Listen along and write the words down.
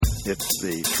It's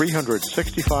the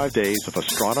 365 Days of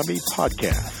Astronomy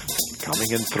podcast.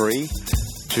 Coming in 3,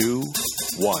 2,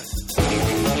 1.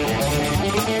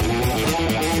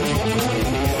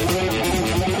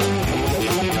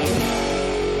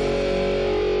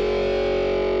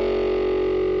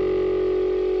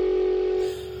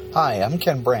 Hi, I'm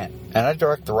Ken Brandt, and I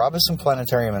direct the Robinson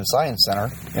Planetarium and Science Center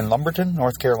in Lumberton,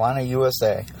 North Carolina,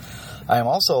 USA. I am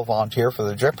also a volunteer for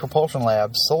the Jet Propulsion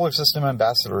Lab's Solar System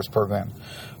Ambassadors Program.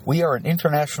 We are an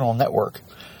international network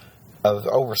of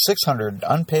over 600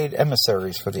 unpaid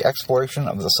emissaries for the exploration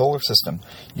of the solar system.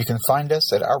 You can find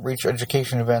us at outreach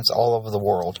education events all over the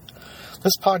world.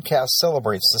 This podcast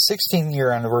celebrates the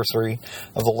 16th-year anniversary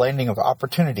of the landing of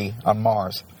Opportunity on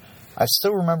Mars. I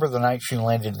still remember the night she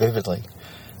landed vividly.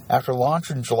 After launch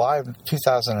in July of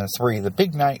 2003, the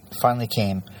big night finally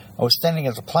came. I was standing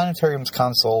at the planetarium's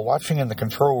console, watching the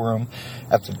control room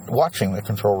at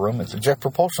the Jet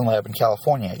Propulsion Lab in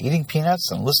California, eating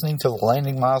peanuts and listening to the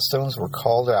landing milestones were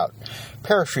called out.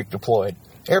 Parachute deployed.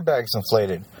 Airbags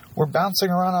inflated. We're bouncing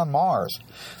around on Mars.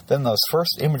 Then those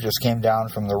first images came down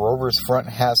from the rover's front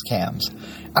hazcams.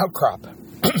 Outcrop.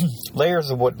 Layers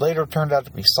of what later turned out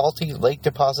to be salty,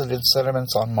 lake-deposited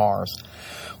sediments on Mars.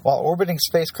 While orbiting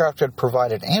spacecraft had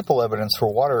provided ample evidence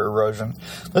for water erosion,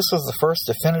 this was the first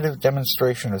definitive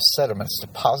demonstration of sediments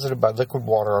deposited by liquid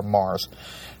water on Mars.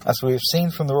 As we have seen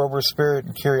from the rover's Spirit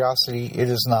and Curiosity, it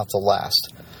is not the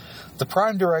last. The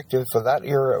prime directive for that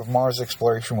era of Mars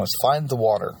exploration was find the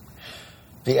water.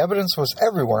 The evidence was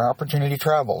everywhere Opportunity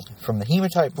traveled, from the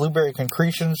hematite blueberry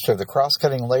concretions to the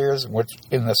cross-cutting layers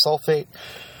in the sulfate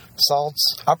salts.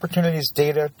 Opportunity's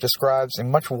data describes a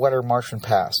much wetter Martian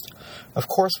past. Of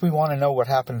course, we want to know what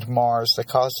happened to Mars that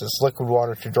caused its liquid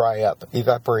water to dry up,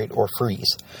 evaporate, or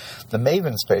freeze. The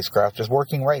MAVEN spacecraft is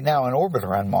working right now in orbit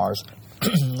around Mars,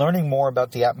 learning more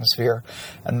about the atmosphere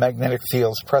and magnetic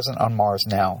fields present on Mars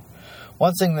now.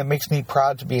 One thing that makes me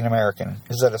proud to be an American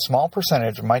is that a small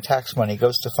percentage of my tax money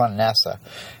goes to fund NASA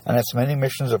and its many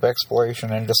missions of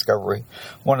exploration and discovery.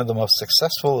 One of the most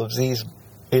successful of these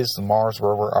is the Mars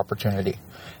rover Opportunity.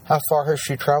 How far has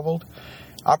she traveled?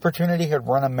 Opportunity had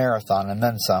run a marathon and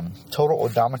then some. Total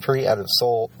odometry as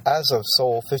of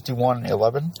Sol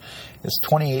 5111 is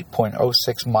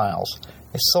 28.06 miles.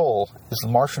 A Sol is the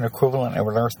Martian equivalent of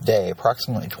an Earth day,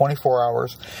 approximately 24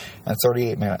 hours and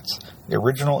 38 minutes. The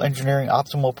original engineering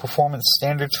optimal performance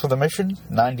standards for the mission,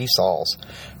 90 sols.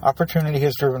 Opportunity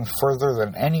has driven further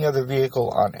than any other vehicle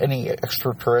on any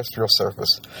extraterrestrial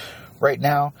surface. Right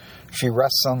now, she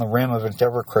rests on the rim of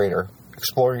Endeavour crater,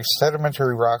 exploring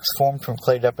sedimentary rocks formed from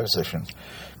clay deposition.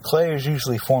 Clay is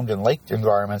usually formed in lake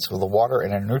environments with the water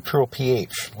in a neutral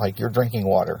pH, like your drinking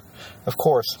water. Of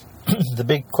course, the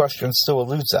big question still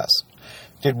eludes us.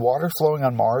 Did water flowing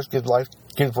on Mars give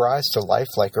rise to life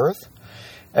like Earth?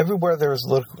 Everywhere there is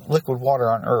liquid water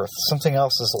on Earth, something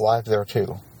else is alive there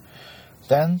too.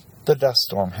 Then, the dust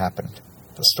storm happened.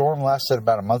 The storm lasted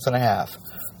about a month and a half.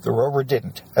 The rover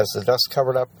didn't, as the dust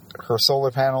covered up her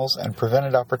solar panels and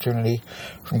prevented Opportunity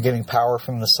from getting power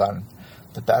from the sun.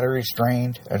 The batteries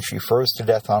drained, and she froze to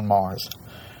death on Mars.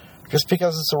 Just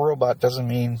because it's a robot doesn't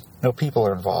mean no people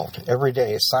are involved. Every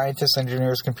day, scientists,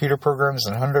 engineers, computer programs,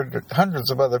 and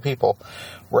hundreds of other people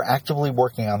were actively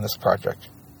working on this project.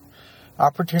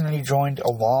 Opportunity joined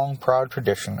a long, proud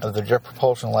tradition of the Jet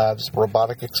Propulsion Lab's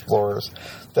robotic explorers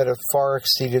that have far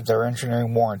exceeded their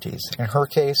engineering warranties, in her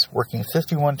case, working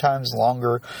 51 times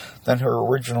longer than her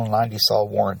original 90-sol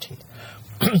warranty.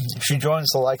 She joins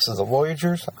the likes of the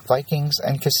Voyagers, Vikings,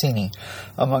 and Cassini,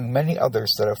 among many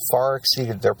others that have far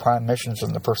exceeded their prime missions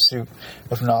in the pursuit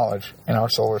of knowledge in our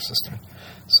solar system.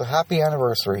 So happy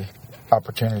anniversary,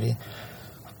 Opportunity.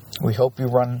 We hope you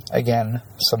run again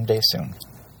someday soon.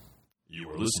 You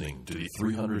are listening to the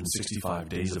 365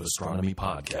 Days of Astronomy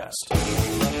podcast.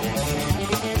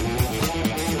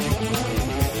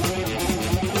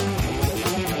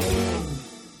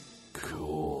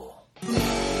 Cool.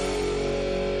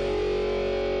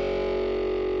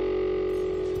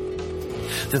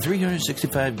 The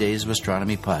 365 Days of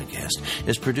Astronomy podcast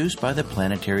is produced by the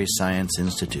Planetary Science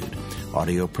Institute.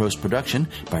 Audio post-production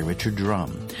by Richard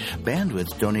Drum.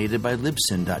 Bandwidth donated by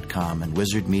Libsyn.com and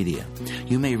Wizard Media.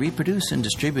 You may reproduce and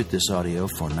distribute this audio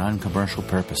for non-commercial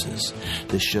purposes.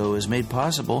 This show is made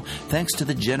possible thanks to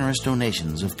the generous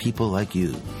donations of people like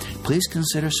you. Please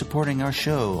consider supporting our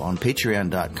show on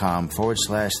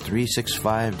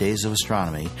patreon.com/365 Days of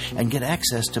Astronomy and get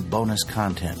access to bonus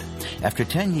content. After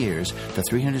 10 years, the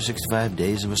 365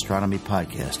 Days of Astronomy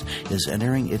podcast is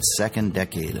entering its second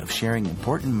decade of sharing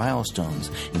important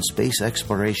milestones in space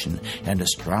exploration and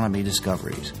astronomy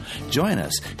discoveries. Join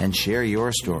us and share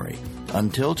your story.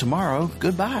 Until tomorrow,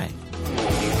 goodbye.